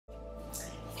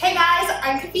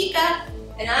I'm Kopica.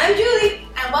 And I'm Julie.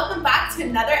 And welcome back to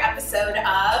another episode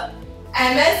of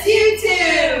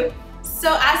MSU2.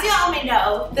 So as you all may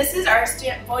know, this is our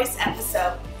student voice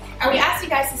episode. And we asked you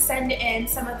guys to send in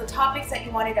some of the topics that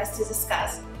you wanted us to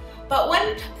discuss. But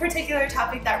one particular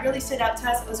topic that really stood out to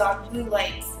us was on blue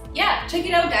lights. Yeah, check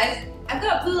it out, guys. I've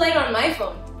got blue light on my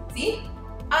phone. See?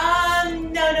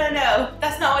 No.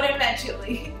 That's not what I meant,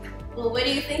 Julie. Well, what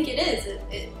do you think it is?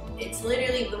 It's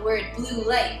literally the word blue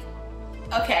light.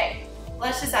 Okay,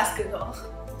 let's just ask Google.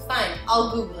 Fine,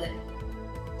 I'll Google it.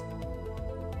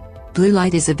 Blue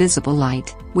light is a visible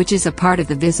light, which is a part of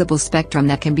the visible spectrum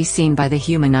that can be seen by the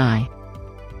human eye.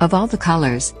 Of all the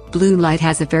colors, blue light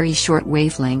has a very short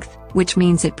wavelength, which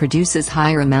means it produces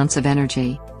higher amounts of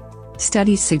energy.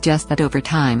 Studies suggest that over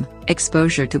time,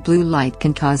 exposure to blue light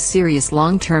can cause serious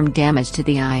long-term damage to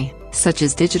the eye, such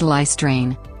as digital eye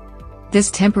strain. This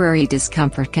temporary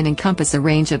discomfort can encompass a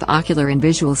range of ocular and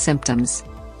visual symptoms.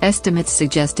 Estimates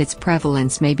suggest its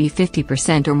prevalence may be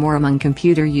 50% or more among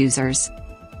computer users.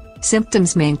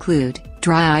 Symptoms may include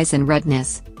dry eyes and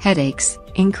redness, headaches,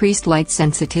 increased light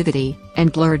sensitivity,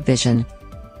 and blurred vision.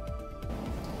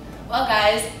 Well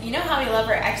guys, you know how we love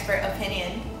our expert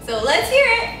opinion. So let's hear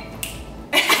it!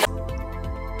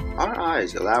 Our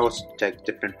eyes allow us to detect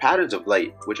different patterns of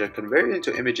light which are converted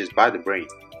into images by the brain,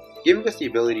 giving us the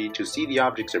ability to see the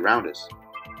objects around us.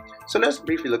 So let's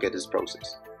briefly look at this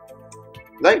process.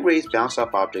 Light rays bounce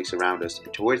off objects around us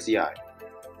and towards the eye.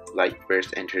 Light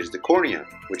first enters the cornea,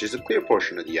 which is a clear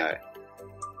portion of the eye.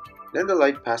 Then the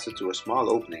light passes through a small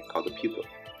opening called the pupil.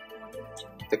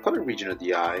 The colored region of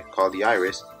the eye, called the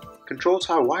iris, controls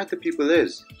how wide the pupil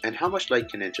is and how much light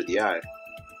can enter the eye.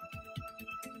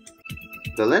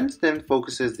 The lens then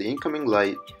focuses the incoming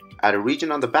light at a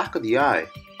region on the back of the eye,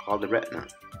 called the retina.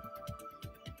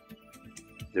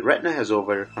 The retina has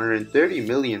over 130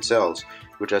 million cells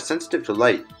which are sensitive to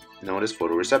light, known as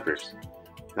photoreceptors.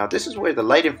 Now this is where the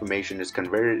light information is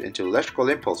converted into electrical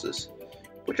impulses,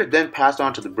 which are then passed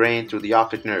on to the brain through the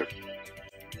optic nerve.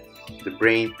 The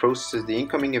brain processes the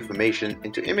incoming information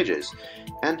into images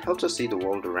and helps us see the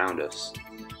world around us.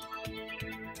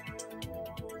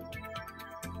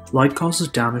 Light causes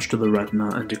damage to the retina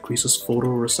and decreases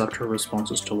photoreceptor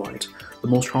responses to light. The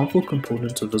most harmful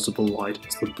component of visible light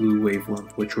is the blue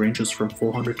wavelength, which ranges from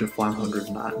 400 to 500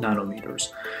 nanometers.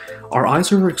 Our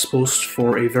eyes are exposed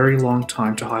for a very long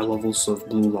time to high levels of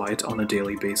blue light on a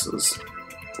daily basis.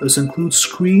 This includes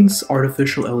screens,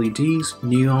 artificial LEDs,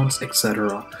 neons,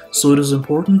 etc., so it is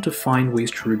important to find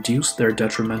ways to reduce their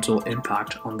detrimental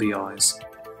impact on the eyes.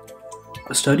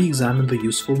 A study examined the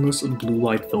usefulness of blue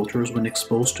light filters when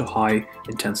exposed to high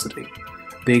intensity.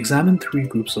 They examined 3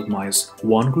 groups of mice.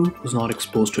 One group was not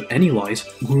exposed to any light,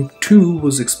 Group 2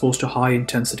 was exposed to high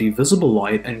intensity visible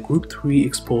light, and Group 3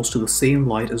 exposed to the same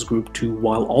light as Group 2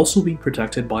 while also being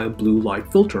protected by a blue light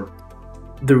filter.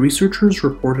 The researchers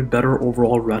reported better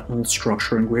overall retinal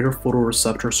structure and greater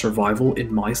photoreceptor survival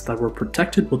in mice that were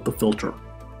protected with the filter.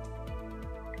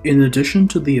 In addition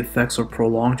to the effects of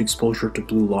prolonged exposure to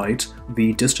blue light,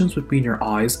 the distance between your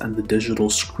eyes and the digital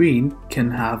screen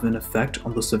can have an effect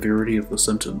on the severity of the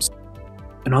symptoms.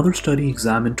 Another study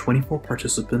examined 24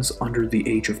 participants under the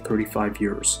age of 35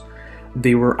 years.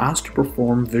 They were asked to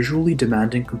perform visually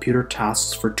demanding computer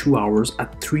tasks for 2 hours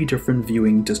at 3 different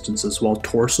viewing distances while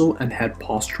torso and head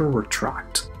posture were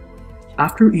tracked.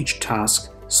 After each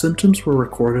task, symptoms were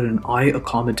recorded and eye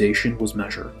accommodation was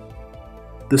measured.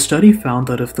 The study found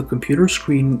that if the computer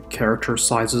screen character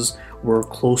sizes were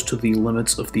close to the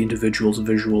limits of the individual's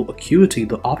visual acuity,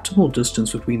 the optimal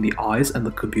distance between the eyes and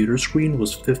the computer screen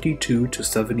was 52 to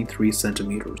 73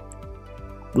 centimeters.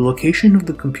 The location of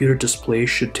the computer display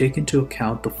should take into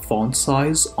account the font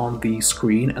size on the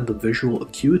screen and the visual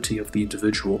acuity of the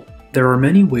individual. There are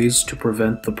many ways to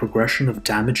prevent the progression of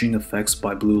damaging effects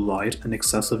by blue light and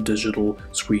excessive digital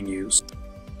screen use.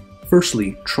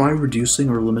 Firstly, try reducing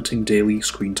or limiting daily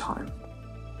screen time.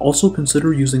 Also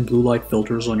consider using blue light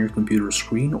filters on your computer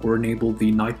screen or enable the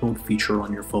night mode feature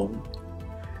on your phone.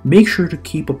 Make sure to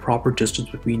keep a proper distance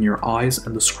between your eyes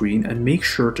and the screen and make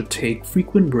sure to take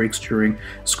frequent breaks during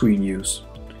screen use.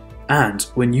 And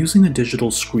when using a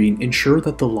digital screen, ensure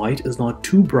that the light is not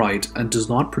too bright and does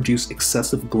not produce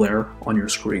excessive glare on your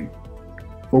screen.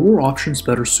 For more options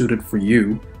better suited for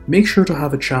you, make sure to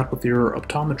have a chat with your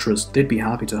optometrist. They'd be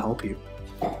happy to help you.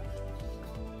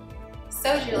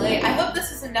 So Julie, I hope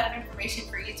this is enough information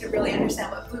for you to really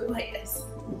understand what blue light is.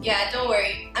 Yeah, don't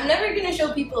worry. I'm never gonna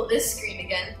show people this screen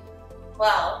again.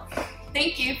 Well,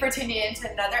 thank you for tuning in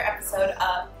to another episode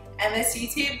of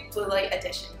MSU2 Blue Light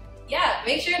Edition. Yeah,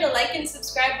 make sure to like and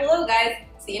subscribe below, guys.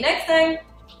 See you next time.